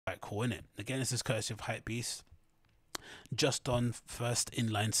cool, isn't it? Again, this is courtesy of Hypebeast. Just on first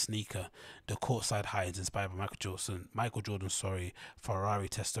inline sneaker, the Courtside High is inspired by Michael Jordan, Ferrari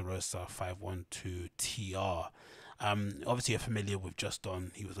Testarossa 512 TR. Obviously you're familiar with Just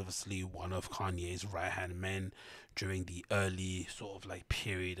On. He was obviously one of Kanye's right hand men during the early sort of like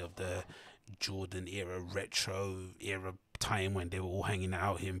period of the Jordan era, retro era time when they were all hanging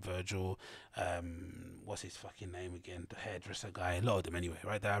out, him, Virgil, what's his fucking name again, the hairdresser guy, a lot of them anyway,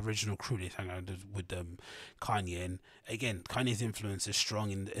 right? The original crew, they hang out with Kanye. And again, Kanye's influence is strong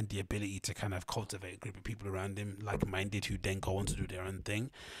in the ability to kind of cultivate a group of people around him, like-minded, who then go on to do their own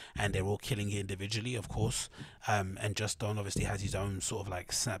thing, and they're all killing it individually, of course. And Just Don obviously has his own sort of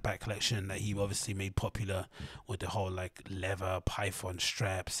like snapback collection that he obviously made popular with the whole like leather python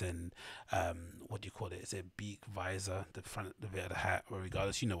straps and what do you call it, is it beak visor, the front, the bit of the hat, or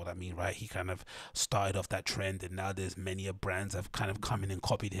regardless, you know what I mean, right? He kind of started off that trend, and now there's many brands have kind of come in and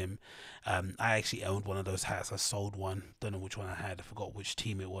copied him. I actually owned one of those hats. I sold one, don't know which one I had, I forgot which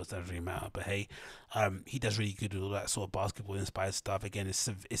team it was, doesn't really matter. But hey, he does really good with all that sort of basketball inspired stuff. Again,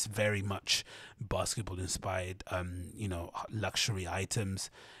 it's very much basketball inspired, you know, luxury items,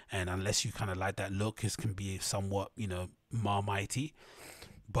 and unless you kind of like that look, it can be somewhat, you know, marmitey.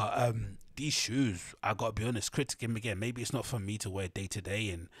 But these shoes, I gotta be honest, critic him again. Maybe it's not for me to wear day to day,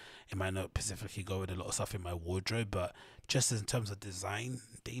 and it might not specifically go with a lot of stuff in my wardrobe. But just in terms of design,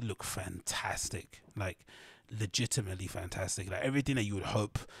 they look fantastic, like legitimately fantastic. Like everything that you would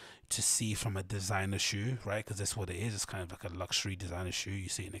hope to see from a designer shoe, right? Because that's what it is. It's kind of like a luxury designer shoe. You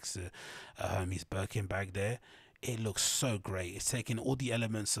see it next to Hermes Birkin bag there. It looks so great. It's taking all the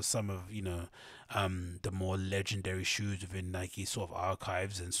elements of some of, you know, the more legendary shoes within Nike sort of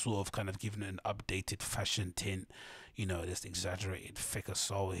archives, and sort of kind of giving it an updated fashion tint. You know, this exaggerated thicker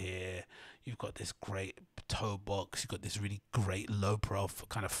sole here. You've got this great toe box. You've got this really great low profile,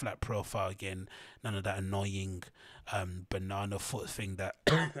 kind of flat profile again. None of that annoying banana foot thing that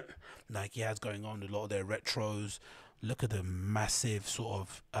Nike has going on with a lot of their retros. Look at the massive sort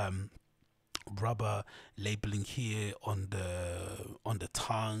of rubber labeling here on the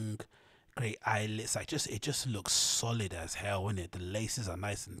tongue, great eyelets. Like it just looks solid as hell, isn't it? The laces are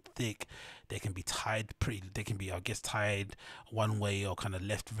nice and thick. They can be tied pretty, they can be, I guess, tied one way or kind of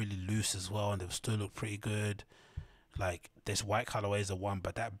left really loose as well, and they'll still look pretty good. Like this white colorway is the one,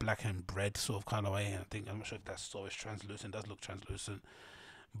 but that black and red sort of colorway, I'm not sure if that's always translucent, it does look translucent,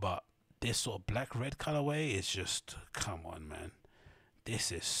 but this sort of black red colorway is just, come on, man.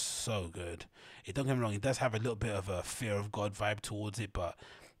 This is so good. It, don't get me wrong, it does have a little bit of a fear of God vibe towards it, but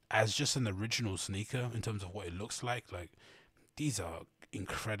as just an original sneaker in terms of what it looks like these are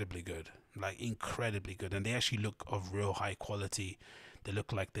incredibly good, like incredibly good, and they actually look of real high quality. They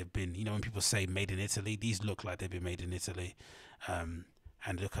look like they've been, you know, when people say made in Italy, these look like they've been made in Italy, and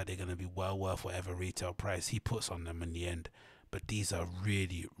look like they're going to be well worth whatever retail price he puts on them in the end. But these are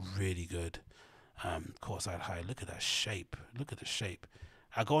really, really good. Courtside High, look at that shape, look at the shape.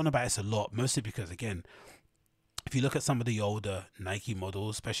 I go on about this a lot, mostly because, again, if you look at some of the older Nike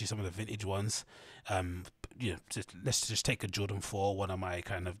models, especially some of the vintage ones, you know, let's just take a Jordan 4, one of my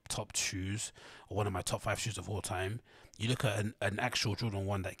kind of top shoes, or one of my top 5 shoes of all time. You look at an actual Jordan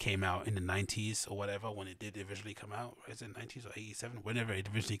 1 that came out in the 90s or whatever, when it did originally come out, is it 90s or 87, whenever it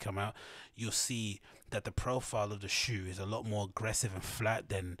originally come out, you'll see that the profile of the shoe is a lot more aggressive and flat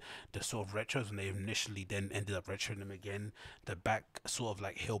than the sort of retros when they initially then ended up retroing them again. The back sort of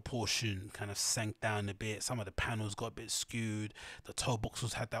like heel portion kind of sank down a bit. Some of the panels got a bit skewed. The toe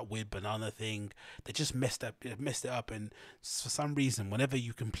boxes had that weird banana thing. They just messed it up, and for some reason, whenever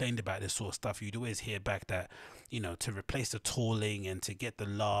you complained about this sort of stuff, you'd always hear back that, you know, to replace the tooling and to get the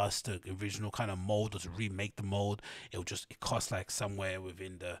original kind of mold, or to remake the mold, it costs like somewhere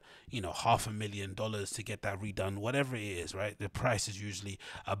within the, you know, $500,000 to get that redone, whatever it is, right? The price is usually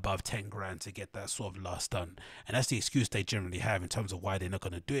above 10 grand to get that sort of last done, and that's the excuse they generally have in terms of why they're not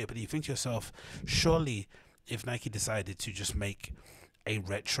going to do it. But you think to yourself, surely if Nike decided to just make a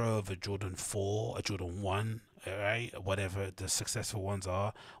retro of a Jordan 4, a Jordan 1, right, whatever the successful ones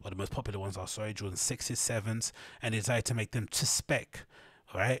are, or the most popular ones are, sorry, Jordan 6s, 7s, and they decide to make them to spec,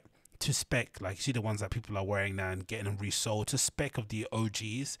 right, to spec, like you see the ones that people are wearing now and getting them resold to spec of the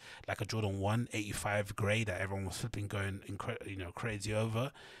OGs, like a Jordan 1 85 grey that everyone was flipping going crazy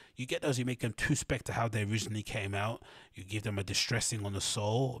over. You get those, you make them to spec to how they originally came out. You give them a distressing on the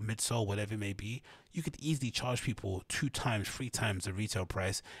sole, midsole, whatever it may be. You could easily charge people 2 times, 3 times the retail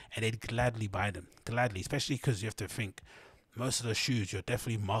price, and they'd gladly buy them, gladly, especially because you have to think most of those shoes, you're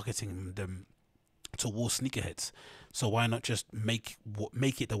definitely marketing them towards sneakerheads. So why not just make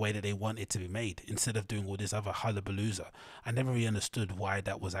it the way that they want it to be made, instead of doing all this other hullabalooza? I never really understood why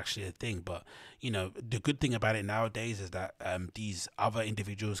that was actually a thing. But the good thing about it nowadays is that these other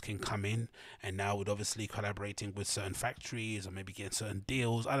individuals can come in, and now with obviously collaborating with certain factories, or maybe getting certain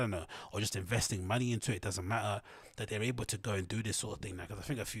deals, I don't know, or just investing money into it, doesn't matter, that they're able to go and do this sort of thing now. Because I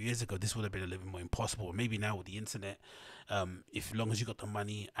think a few years ago this would have been a little bit more impossible. Or maybe now with the internet, if, as long as you got the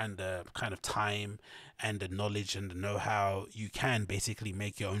money and the kind of time and the knowledge and the know-how, you can basically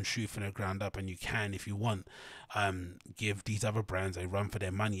make your own shoe from the ground up, and you can, if you want, give these other brands a run for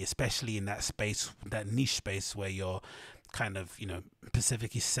their money, especially in that space, that niche space, where you're kind of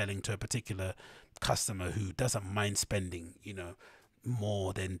specifically selling to a particular customer who doesn't mind spending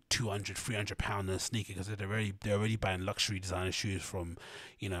more than 200-300 pound on a sneaker, because they're already buying luxury designer shoes from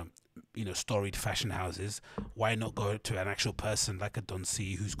storied fashion houses. Why not go to an actual person like a Don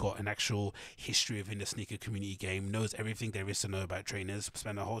C, who's got an actual history within the sneaker community game, knows everything there is to know about trainers,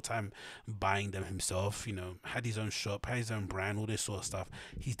 spend the whole time buying them himself, had his own shop, had his own brand, all this sort of stuff.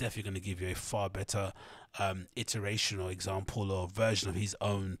 He's definitely going to give you a far better iteration or example or version of his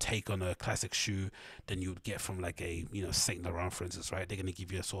own take on a classic shoe than you would get from like a Saint Laurent, for instance, right? They're going to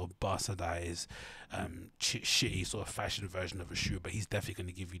give you a sort of bastardized shitty sort of fashion version of a shoe, but he's definitely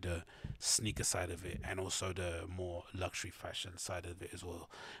going to give you the sneaker side of it, and also the more luxury fashion side of it as well.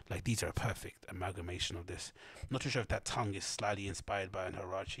 Like, these are a perfect amalgamation of this. Not too sure if that tongue is slightly inspired by an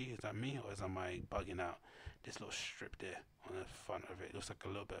Hirachi. Is that me, or is I bugging out? This little strip there on the front of it looks like a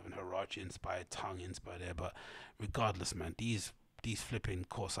little bit of an Hirachi inspired tongue inspired there. But regardless, man, these flipping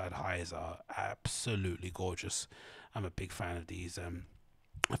Courtside highs are absolutely gorgeous. I'm a big fan of these.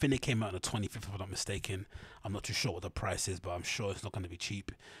 I think they came out on the 25th, if I'm not mistaken. I'm not too sure what the price is, but I'm sure it's not going to be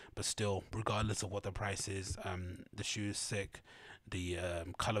cheap. But still, regardless of what the price is, the shoe is sick. The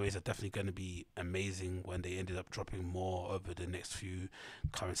colorways are definitely going to be amazing when they ended up dropping more over the next few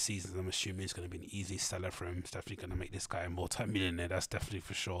current seasons. I'm assuming it's going to be an easy seller for him. It's definitely going to make this guy a multi-millionaire. That's definitely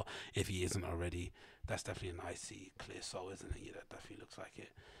for sure, if he isn't already. That's definitely an icy clear sole, isn't it? Yeah, that definitely looks like it.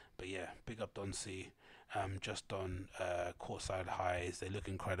 But yeah, big up Don C. Just on Courtside highs, they look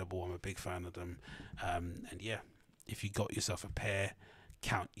incredible. I'm a big fan of them. And yeah, if you got yourself a pair,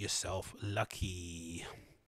 count yourself lucky.